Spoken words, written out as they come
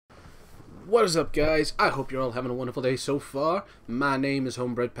What is up, guys? I hope you're all having a wonderful day so far. My name is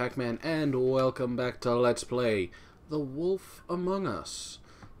Homebred Pac-Man, and welcome back to Let's Play The Wolf Among Us.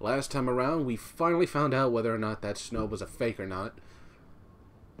 Last time around, we finally found out whether or not that snow was a fake or not.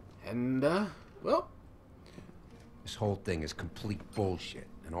 And, well... This whole thing is complete bullshit,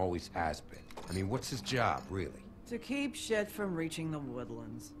 and always has been. I mean, what's his job, really? To keep shit from reaching the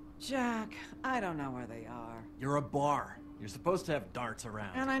woodlands. Jack, I don't know where they are. You're a bar. You're supposed to have darts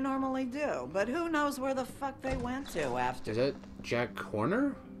around. And I normally do, but who knows where the fuck they went to after... Is that Jack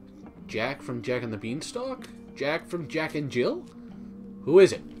Horner? Jack from Jack and the Beanstalk? Jack from Jack and Jill? Who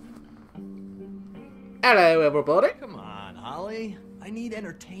is it? Hello, everybody. Come on, Holly. I need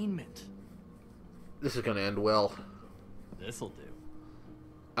entertainment. This is gonna end well. This'll do.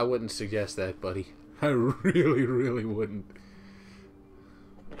 I wouldn't suggest that, buddy. I really wouldn't.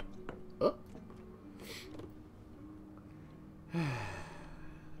 Oh.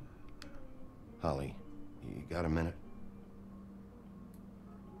 Holly, you got a minute?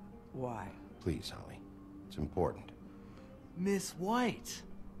 Why? Please, Holly. It's important. Miss White,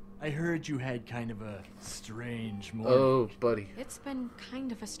 I heard you had kind of a strange morning. Oh, buddy. It's been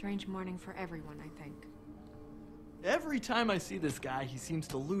kind of a strange morning for everyone, I think. Every time I see this guy, he seems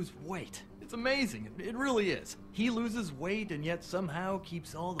to lose weight. It's amazing. It really is. He loses weight and yet somehow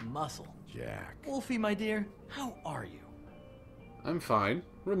keeps all the muscle. Jack. Wolfie, my dear, how are you? I'm fine.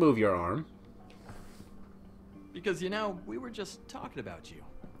 Remove your arm. Because, you know, we were just talking about you.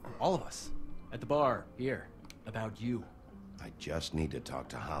 All of us. At the bar, here. About you. I just need to talk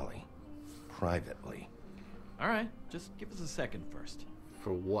to Holly. Privately. Alright, just give us a second first.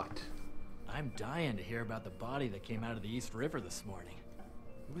 For what? I'm dying to hear about the body that came out of the East River this morning.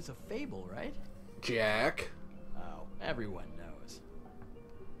 It was a fable, right? Jack? Oh, everyone knows.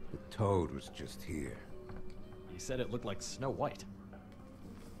 The toad was just here. You said it looked like Snow White.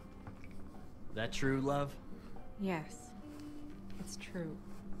 That true, love? Yes, it's true.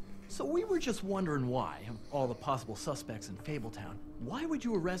 So we were just wondering why, of all the possible suspects in Fabletown, why would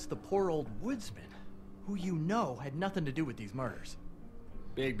you arrest the poor old woodsman, who you know had nothing to do with these murders?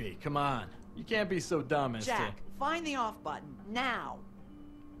 Bigby, come on. You can't be so dumb as Jack, find the off button, now!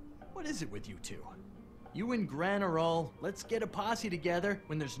 What is it with you two? You and Gran are all, let's get a posse together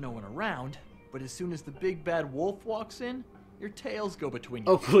when there's no one around, but as soon as the big bad wolf walks in, your tails go between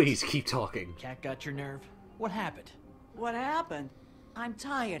you. Oh, please, keep talking. Cat got your nerve? What happened? What happened? I'm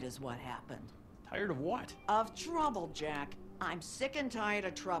tired is what happened. Tired of what? Of trouble, Jack. I'm sick and tired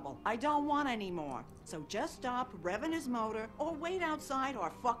of trouble. I don't want any more. So just stop revving his motor, or wait outside,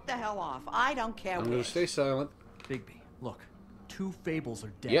 or fuck the hell off. I don't care I'm gonna which. stay silent. Bigby, look. 2 fables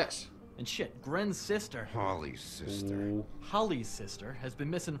are dead. Yes. And shit, Gren's sister, Holly's sister. Ooh. Holly's sister, has been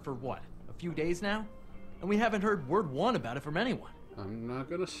missing for what? A few days now? And we haven't heard word one about it from anyone. I'm not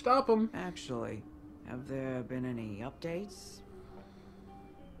gonna stop him. Actually, have there been any updates?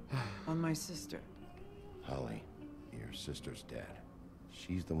 On my sister. Holly, your sister's dead.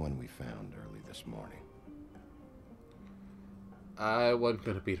 She's the one we found early this morning. I wasn't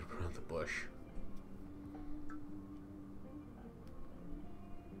gonna beat around the bush.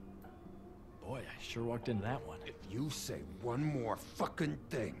 Boy, I sure walked into that one. If you say one more fucking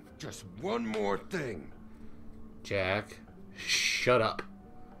thing, just one more thing. Jack, shut up.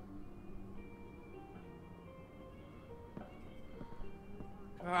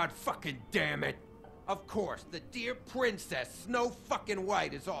 God fucking damn it. Of course, the dear princess, Snow fucking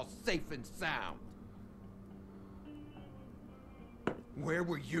White, is all safe and sound. Where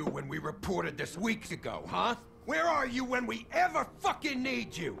were you when we reported this weeks ago, huh? Where are you when we ever fucking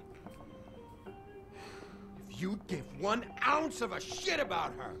need you? If you'd give 1 ounce of a shit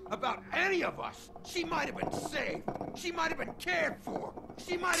about her, about any of us, she might have been saved. She might have been cared for.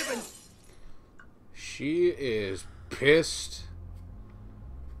 She might have been... She is pissed.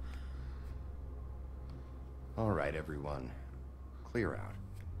 All right, everyone. Clear out.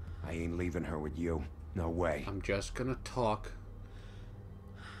 I ain't leaving her with you. No way. I'm just gonna talk.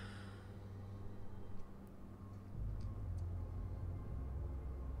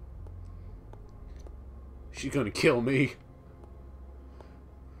 She's gonna kill me.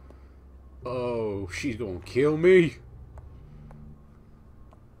 Oh, she's gonna kill me.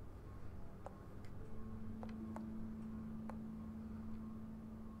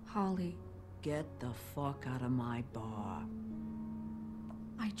 Holly, Get the fuck out of my bar.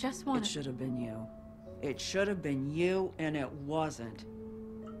 I just It want to... should have been you. It should have been you, and it wasn't.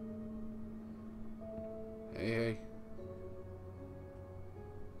 Hey.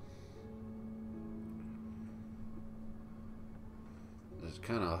 This is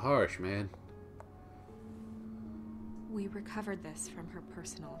kind of harsh, man. We recovered this from her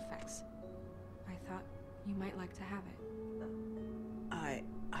personal effects. I thought you might like to have it.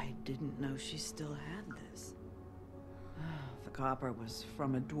 I didn't know she still had this. The copper was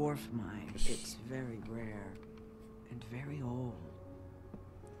from a dwarf mine. It's very rare and very old.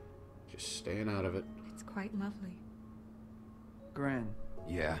 Just staying out of it. It's quite lovely. Gren,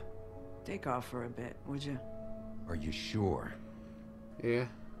 Yeah? take off for a bit, would you? Are you sure? Yeah.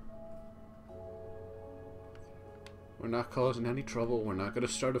 We're not causing any trouble. We're not going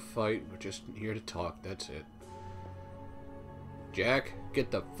to start a fight. We're just here to talk. That's it. Jack,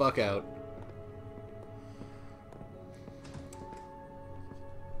 get the fuck out.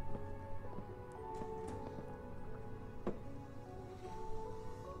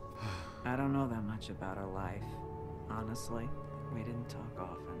 I don't know that much about her life. Honestly, we didn't talk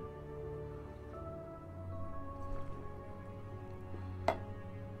often.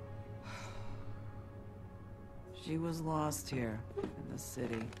 She was lost here in the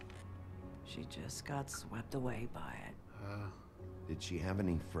city. She just got swept away by it. Did she have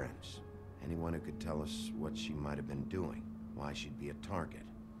any friends? Anyone who could tell us what she might have been doing? Why she'd be a target?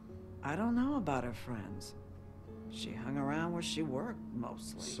 I don't know about her friends. She hung around where she worked,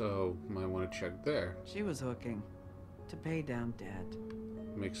 mostly. So, might want to check there. She was hooking to pay down debt.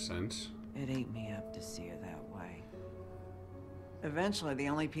 Makes sense. It ate me up to see her that way. Eventually, the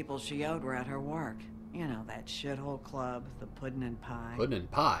only people she owed were at her work. You know, that shithole club, the Puddin' and Pie. Puddin'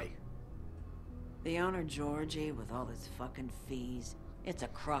 and pie. The owner, Georgie, with all his fucking fees. It's a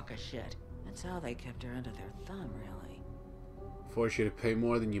crock of shit. That's how they kept her under their thumb, really. Force you to pay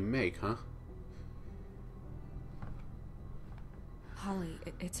more than you make, huh? Holly,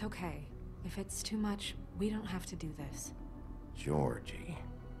 it's okay. If it's too much, we don't have to do this. Georgie.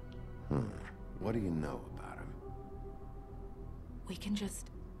 What do you know about him? We can just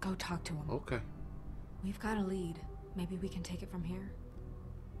go talk to him. Okay. We've got a lead. Maybe we can take it from here.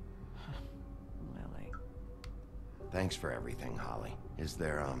 Lily. Thanks for everything, Holly. Is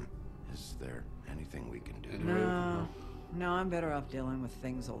there anything we can do? No, I'm better off dealing with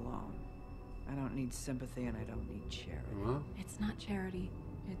things alone. I don't need sympathy and I don't need charity. Well, It's not charity.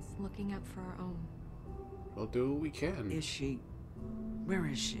 It's looking out for our own. we'll do what we can. Is she? Where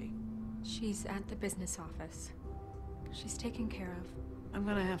is she? She's at the business office. She's taken care of. I'm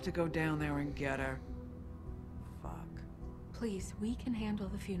gonna have to go down there and get her. Fuck. Please, we can handle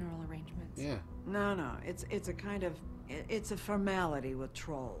the funeral arrangements. Yeah. No, it's a kind of... It's a formality with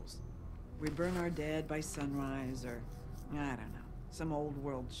trolls. We burn our dead by sunrise, or... I don't know. Some old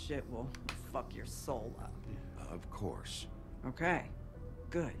world shit will fuck your soul up. Of course. Okay.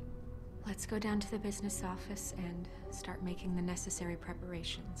 Good. Let's go down to the business office and start making the necessary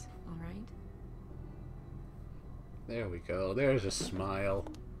preparations, all right? There we go. There's a smile.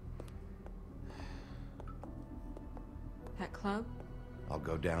 That club? I'll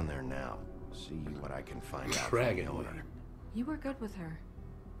go down there now. See what I can find out from Dragon the owner. Lady. You were good with her.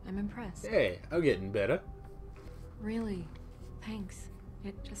 I'm impressed. Hey, I'm getting better. Really. Thanks.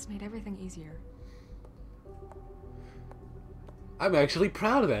 It just made everything easier. I'm actually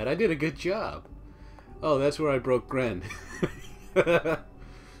proud of that. I did a good job. Oh, that's where I broke Gren.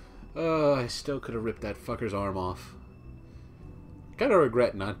 Oh, I still could have ripped that fucker's arm off. Kinda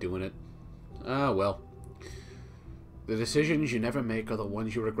regret not doing it. Ah, well. The decisions you never make are the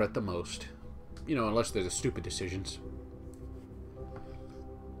ones you regret the most. You know, unless they're the stupid decisions.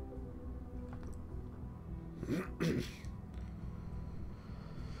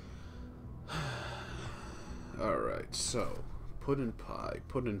 Alright, so... Puddin'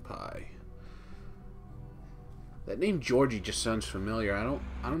 Pie. That name Georgie just sounds familiar. I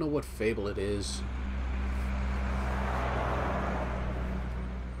don't know what fable it is.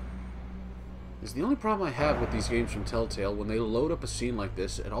 It's the only problem I have with these games from TellTale. When they load up a scene like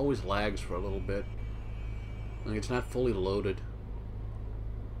this, it always lags for a little bit. Like it's not fully loaded.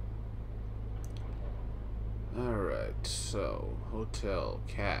 Alright, so hotel,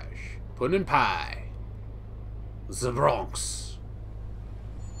 cash, Puddin' Pie, the Bronx.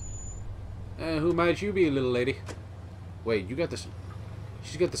 Who might you be, little lady? Wait, you got this.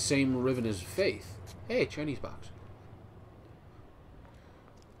 She's got the same ribbon as Faith. Hey, Chinese box.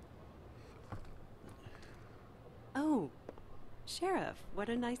 Oh, Sheriff, what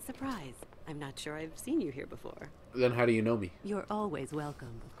a nice surprise. I'm not sure I've seen you here before. Then how do you know me? You're always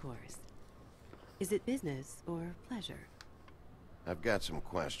welcome, of course. Is it business or pleasure? I've got some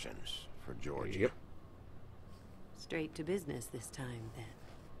questions for Georgie. Yep. Straight to business this time,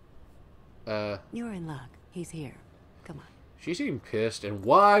 then. Uh, You're in luck. He's here. Come on. she seemed pissed. And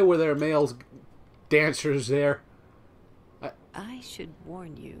why were there male dancers there? I should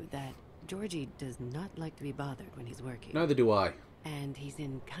warn you that Georgie does not like to be bothered when he's working. Neither do I. And he's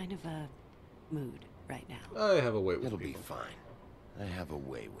in kind of a mood right now. I have a way with It'll people. be fine. I have a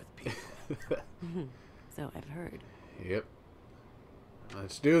way with people. So I've heard. Yep.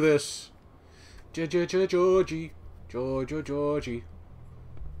 Let's do this. Georgie. Georgie.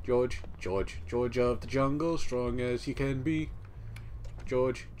 George of the jungle, strong as he can be.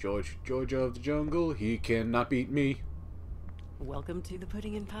 George of the jungle, he cannot beat me. Welcome to the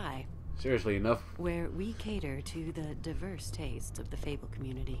Pudding and Pie, Seriously, enough. where we cater to the diverse tastes of the Fable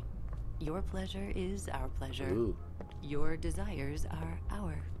community. Your pleasure is our pleasure. Ooh. Your desires are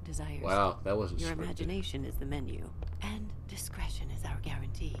our desires. Wow, that wasn't Your scripted. imagination is the menu, and discretion is our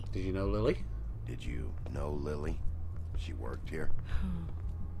guarantee. Did you know Lily? Did you know Lily? She worked here?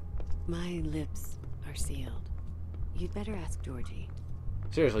 My lips are sealed. You'd better ask Georgie.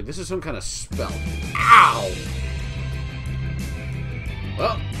 Seriously, this is some kind of spell. Ow!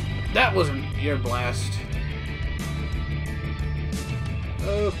 Well, that was an ear blast.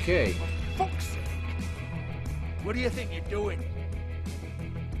 Okay. Fuck's sake! What do you think you're doing?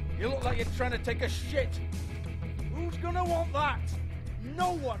 You look like you're trying to take a shit. Who's gonna want that?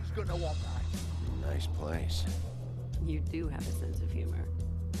 No one's gonna want that. Nice place. You do have a sense of humor.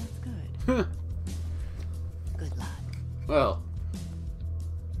 That's good. Good luck. Well,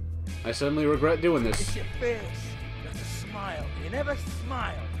 I suddenly regret doing It's this. your face. You have to smile. You never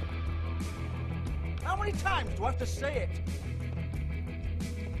smile. How many times do I have to say it?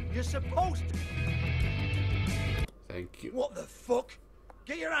 You're supposed to. Thank you. What the fuck?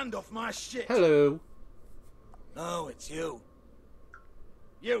 Get your hand off my shit. Hello. Oh, it's you.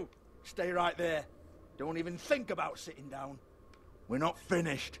 You, stay right there. Don't even think about sitting down. We're not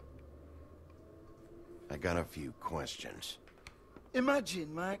finished. I got a few questions.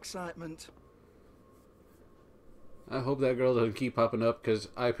 Imagine my excitement. I hope that girl doesn't keep popping up, because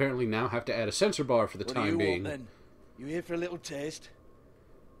I apparently now have to add a censor bar for the What do time you being. want then? You here for a little taste?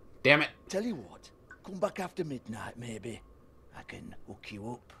 Damn it. Tell you what, come back after midnight maybe. I can hook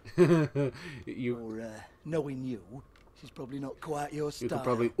you up. you Or, knowing you, she's probably not quite your style. could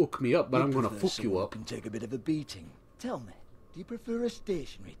probably hook me up, but You I'm going to prefer fuck you someone who up. can take a bit of a beating. Tell me, do you prefer a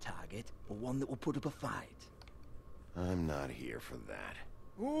stationary target or one that will put up a fight? I'm not here for that.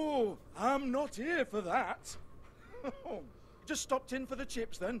 Oh, I'm not here for that. Just stopped in for the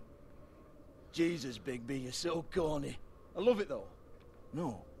chips then. Jesus, Bigby, you're so corny. I love it though.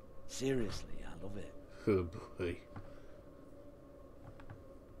 No, seriously, I love it. Oh boy.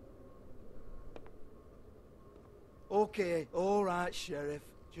 Okay, alright, Sheriff.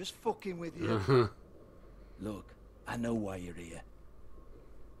 Just fucking with you. Look, I know why you're here.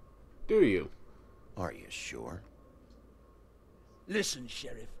 Do you? Are you sure? Listen,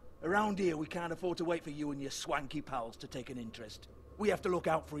 Sheriff. Around here, we can't afford to wait for you and your swanky pals to take an interest. We have to look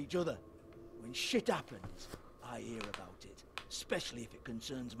out for each other. When shit happens, I hear about it. Especially if it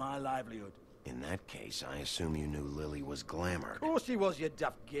concerns my livelihood. In that case, I assume you knew Lily was glamored. Of course she was, you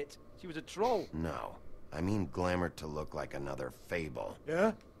daft git. She was a troll. No. I mean glamored to look like another fable.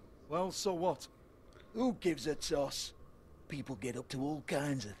 Yeah? Well, so what? Who gives a toss? People get up to all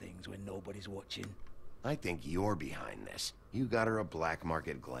kinds of things when nobody's watching. I think you're behind this. You got her a black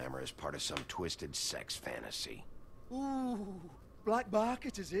market glamour as part of some twisted sex fantasy. Ooh, black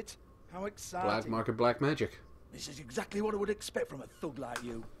market is it? How exciting. Black market, black magic. This is exactly what I would expect from a thug like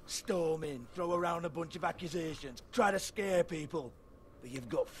you. Storm in, throw around a bunch of accusations, try to scare people. But you've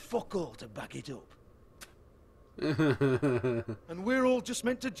got fuck all to back it up. And we're all just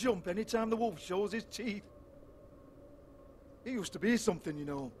meant to jump anytime the wolf shows his teeth. He used to be something, you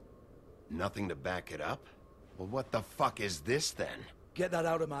know. Nothing to back it up? Well, what the fuck is this then? Get that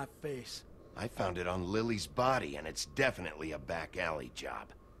out of my face. I found it on Lily's body, and it's definitely a back alley job.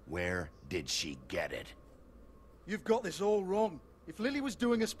 Where did she get it? You've got this all wrong. If Lily was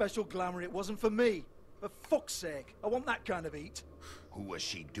doing a special glamour, it wasn't for me. For fuck's sake, I want that kind of eat. Who was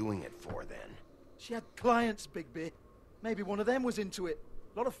she doing it for, then? She had clients, Bigby. Maybe one of them was into it.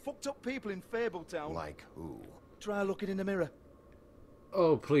 A lot of fucked up people in Fabletown. Like who? Try looking in the mirror.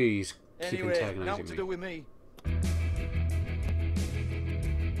 Oh, please. Keep Anyway, antagonizing nothing to me. do with me.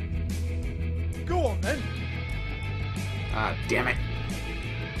 Go on, then. Ah, damn it.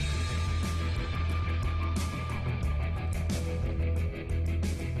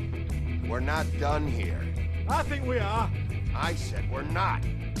 We're not done here. I think we are. I said we're not.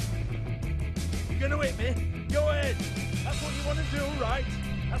 You gonna hit me? Go ahead. That's what you want to do, right?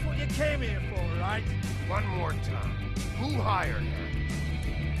 That's what you came here for, right? One more time. Who hired her?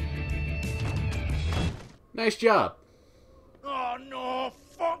 Nice job. Oh, no,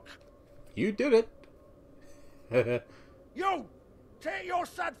 fuck. You did it. You! Take your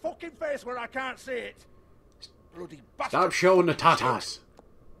sad fucking face where I can't see it. Bloody bastard. Stop showing the Ta-tas.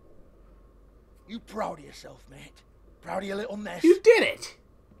 You proud of yourself, mate? Proud of your little mess? You did it.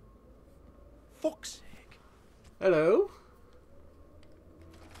 Fuck's sake. Hello.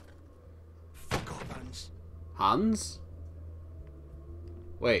 Fuck off, Hans. Hans?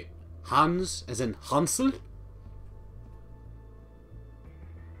 Wait, Hans as in Hansel?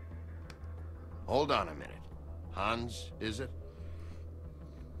 Hold on a minute. Hans, is it?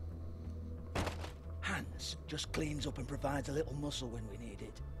 Hans just cleans up and provides a little muscle when we need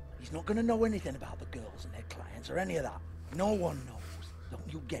it. He's not going to know anything about the girls and their clients or any of that. No one knows.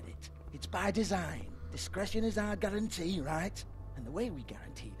 Don't you get it? It's by design. Discretion is our guarantee, right? And the way we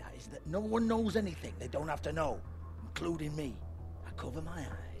guarantee that is that no one knows anything they don't have to know, including me. I cover my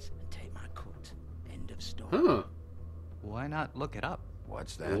eyes and take my cut. End of story. Huh. Why not look it up?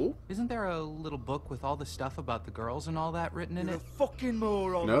 What's that? Ooh. Isn't there a little book with all the stuff about the girls and all that written in You're it? a fucking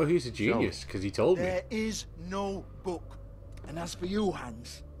moron. No, he's a genius, because he told me. There is no book. And as for you,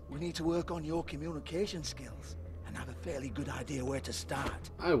 Hans, we need to work on your communication skills and have a fairly good idea where to start.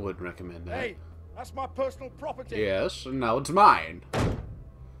 I wouldn't recommend that. Hey, that's my personal property. Yes, and now it's mine.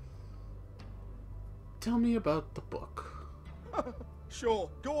 Tell me about the book. Sure,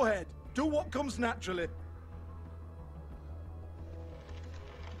 go ahead. Do what comes naturally.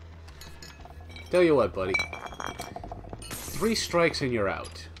 Tell you what, buddy. 3 strikes and you're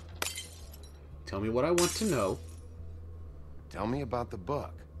out. Tell me what I want to know. Tell me about the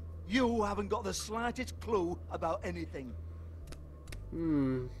book. You haven't got the slightest clue about anything.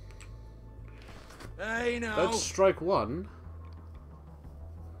 Hey, now. That's strike 1.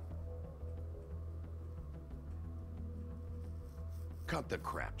 Cut the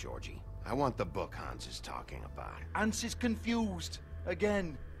crap, Georgie. I want the book Hans is talking about. Hans is confused.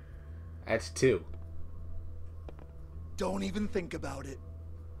 Again. That's 2. Don't even think about it.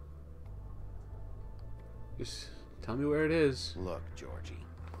 Just tell me where it is. Look, Georgie,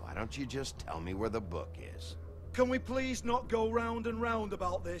 why don't you just tell me where the book is? Can we please not go round and round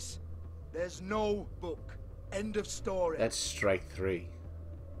about this? There's no book. End of story. That's strike 3.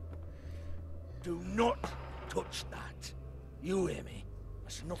 Do not touch that. You hear me?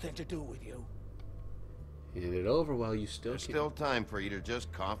 It's nothing to do with you. Hand it over while you still There's can. still time for you to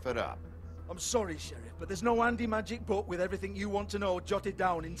just cough it up. I'm sorry, Sheriff, but there's no handy magic book with everything you want to know jotted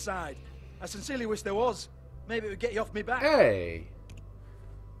down inside. I sincerely wish there was. Maybe it would get you off me back. Hey!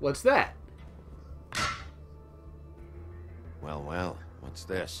 What's that? Well, well, what's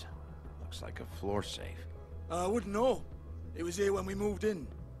this? Looks like a floor safe. I wouldn't know. It was here when we moved in.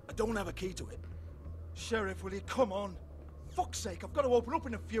 I don't have a key to it. Sheriff, will you come on? Fuck's sake, I've got to open up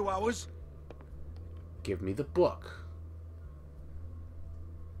in a few hours. Give me the book.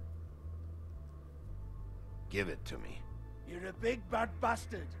 Give it to me. You're a big bad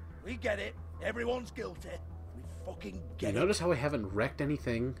bastard. We get it. Everyone's guilty. We fucking You get it. notice how I haven't wrecked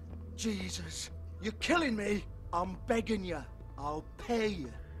anything? Jesus, you're killing me. I'm begging you. I'll pay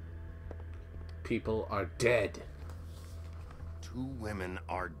you. People are dead. 2 women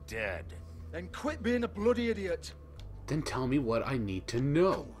are dead. Then quit being a bloody idiot. Then tell me what I need to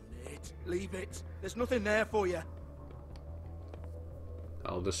know. Come on, Nate. Leave it. There's nothing there for you.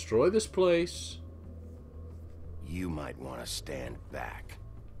 I'll destroy this place. You might want to stand back.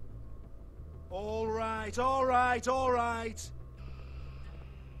 All right, all right, all right.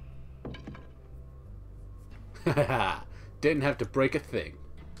 Haha. Didn't have to break a thing.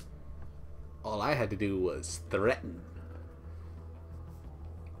 All I had to do was threaten.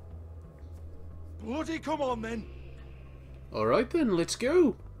 Bloody come on then. Alright then, let's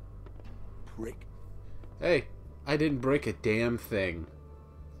go. Prick. Hey, I didn't break a damn thing.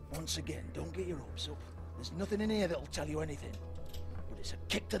 Once again, don't get your hopes up. There's nothing in here that'll tell you anything. But it's a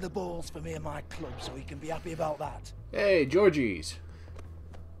kick to the balls for me and my club, so he can be happy about that. Hey, Georgies.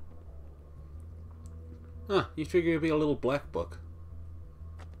 Huh, you figure it'd be a little black book.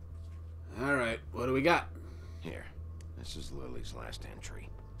 Alright, what do we got? Here, this is Lily's last entry.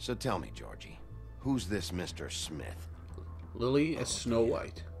 So tell me, Georgie, who's this Mr. Smith? Lily as Snow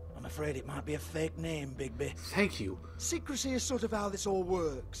White. I'm afraid it might be a fake name, Bigby. Thank you. Secrecy is sort of how this all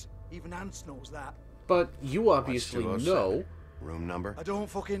works. Even Hans knows that. But you obviously What's know. 207? Room number? I don't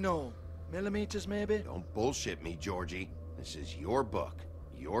fucking know. Millimeters, maybe? Don't bullshit me, Georgie. This is your book.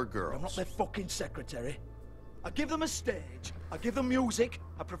 Your girls. I'm not their fucking secretary. I give them a stage, I give them music,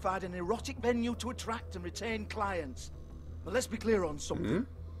 I provide an erotic venue to attract and retain clients. But let's be clear on something.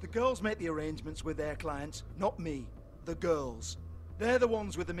 The girls make the arrangements with their clients, not me. The girls. They're the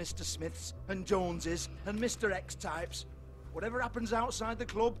ones with the Mr. Smiths and Joneses and Mr. X types. Whatever happens outside the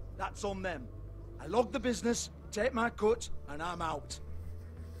club, that's on them. I log the business, take my cut, and I'm out.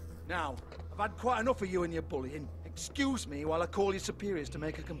 Now, I've had quite enough of you and your bullying. Excuse me while I call your superiors to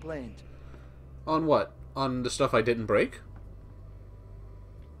make a complaint. On what? On the stuff I didn't break?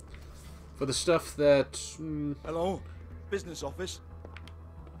 For the stuff that... Hello? Business office?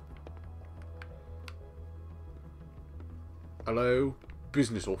 Hello?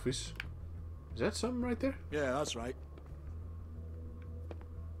 Business office? Is that something right there? Yeah, that's right.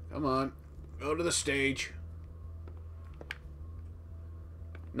 Come on. Go to the stage.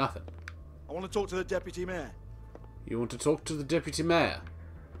 Nothing. I want to talk to the deputy mayor. You want to talk to the deputy mayor?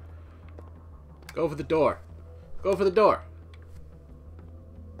 Go for the door. Go for the door.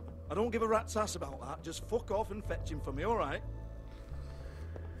 I don't give a rat's ass about that. Just fuck off and fetch him for me, alright?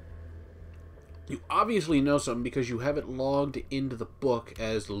 You obviously know something because you have it logged into the book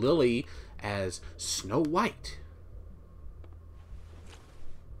as Lily as Snow White.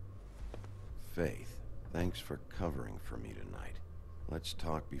 Faith, thanks for covering for me tonight. Let's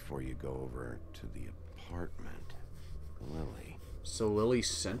talk before you go over to the apartment. Lily. So Lily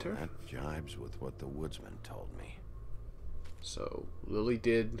sent her? That jibes with what the woodsman told me. So Lily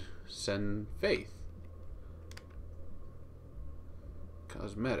did send Faith.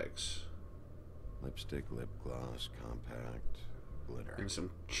 Cosmetics. Lipstick, lip gloss, compact, glitter. And some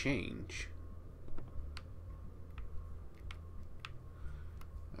change.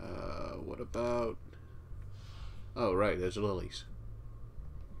 What about... Oh, right, there's Lily's.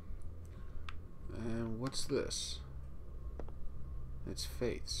 And what's this? It's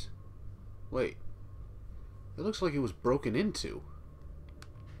Faith's. Wait. It looks like it was broken into.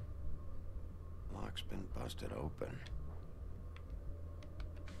 Lock's been busted open.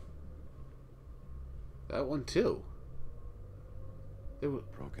 That one too. It was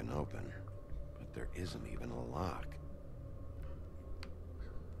broken open, but there isn't even a lock.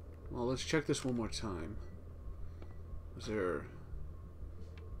 Well, let's check this one more time. Was there...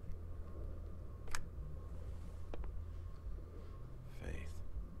 Faith.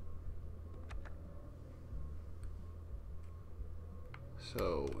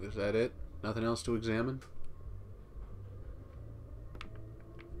 So, is that it? Nothing else to examine?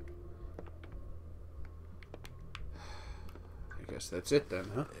 I guess that's it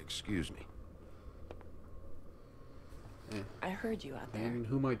then, huh? Excuse me. I heard you out there. And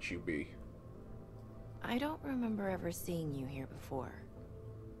who might you be? I don't remember ever seeing you here before.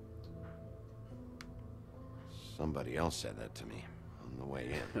 Somebody else said that to me on the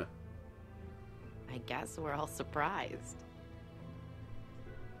way in. I guess we're all surprised.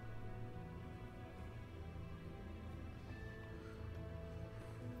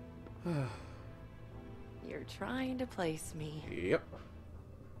 You're trying to place me. Yep.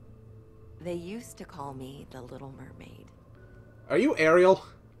 They used to call me the Little Mermaid. Are you Ariel?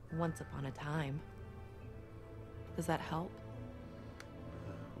 Once upon a time. Does that help?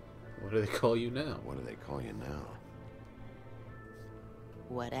 What do they call you now? What do they call you now?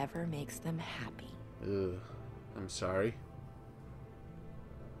 Whatever makes them happy. Ugh. I'm sorry.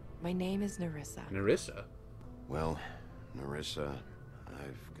 My name is Nerissa. Nerissa? Well, Nerissa,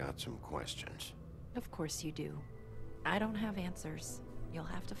 I've got some questions. Of course you do. I don't have answers. You'll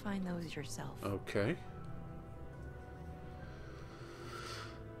have to find those yourself. Okay.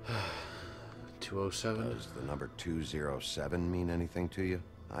 207. Does the number 207 mean anything to you?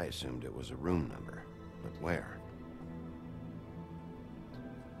 I assumed it was a room number. But where?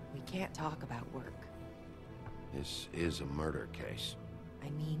 We can't talk about work. This is a murder case. I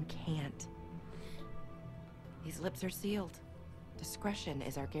mean can't. These lips are sealed. Discretion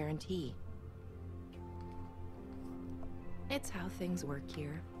is our guarantee. It's how things work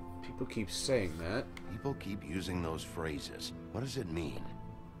here. People keep saying that. People keep using those phrases. What does it mean?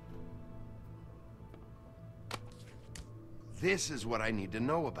 This is what I need to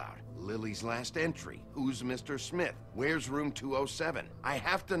know about. Lily's last entry. Who's Mr. Smith? Where's room 207? I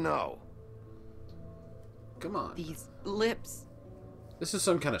have to know. Come on. These lips. This is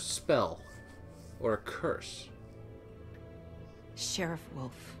some kind of spell. Or a curse. Sheriff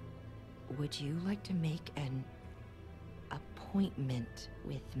Wolf, would you like to make an appointment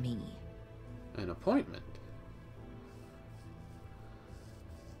with me? An appointment?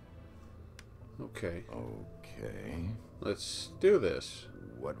 Okay. Okay. Let's do this.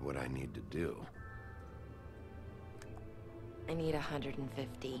 What would I need to do? I need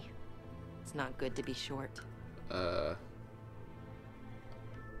 150. It's not good to be short.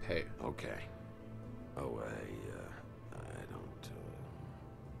 Hey. Okay. Oh, I don't,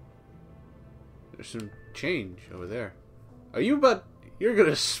 There's some change over there. Are you about... You're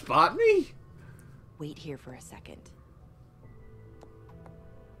gonna spot me? Wait here for a second.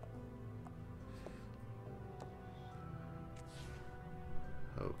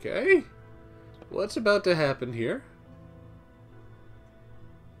 Okay. What's about to happen here?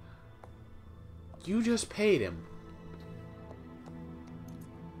 You just paid him.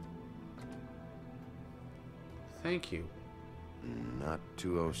 Thank you. Not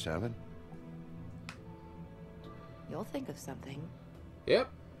 207? You'll think of something.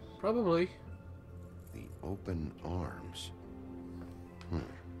 Yep, probably. The open arms.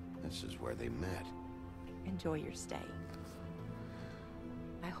 This is where they met. Enjoy your stay.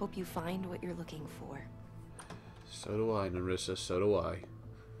 I hope you find what you're looking for. So do I, Narissa, so do I.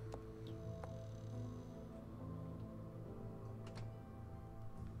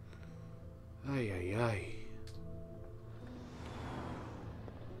 Ay, ay, ay.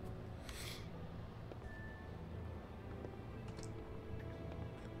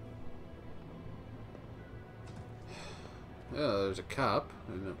 Oh, there's a cop.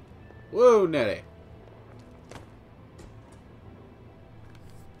 Whoa, Nettie.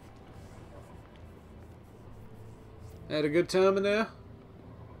 Had a good time in there?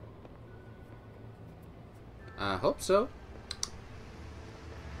 I hope so.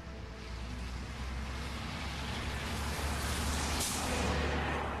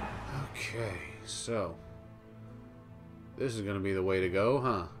 Okay, so this is gonna be the way to go,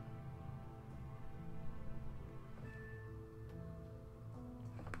 huh?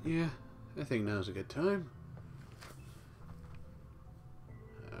 Yeah, I think now's a good time.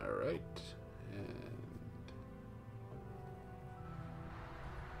 Alright.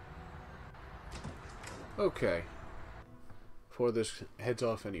 Okay. Before this heads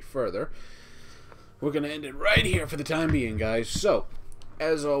off any further, we're going to end it right here for the time being, guys. So,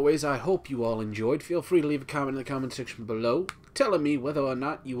 as always, I hope you all enjoyed. Feel free to leave a comment in the comment section below, telling me whether or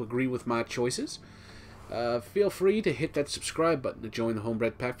not you agree with my choices. Feel free to hit that subscribe button to join the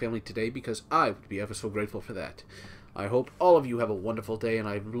Homebred Pack family today, because I would be ever so grateful for that. I hope all of you have a wonderful day, and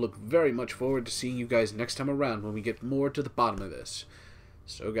I look very much forward to seeing you guys next time around when we get more to the bottom of this.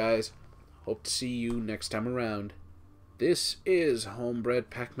 So, guys, hope to see you next time around. This is Homebred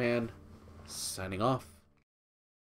Pac-Man, signing off.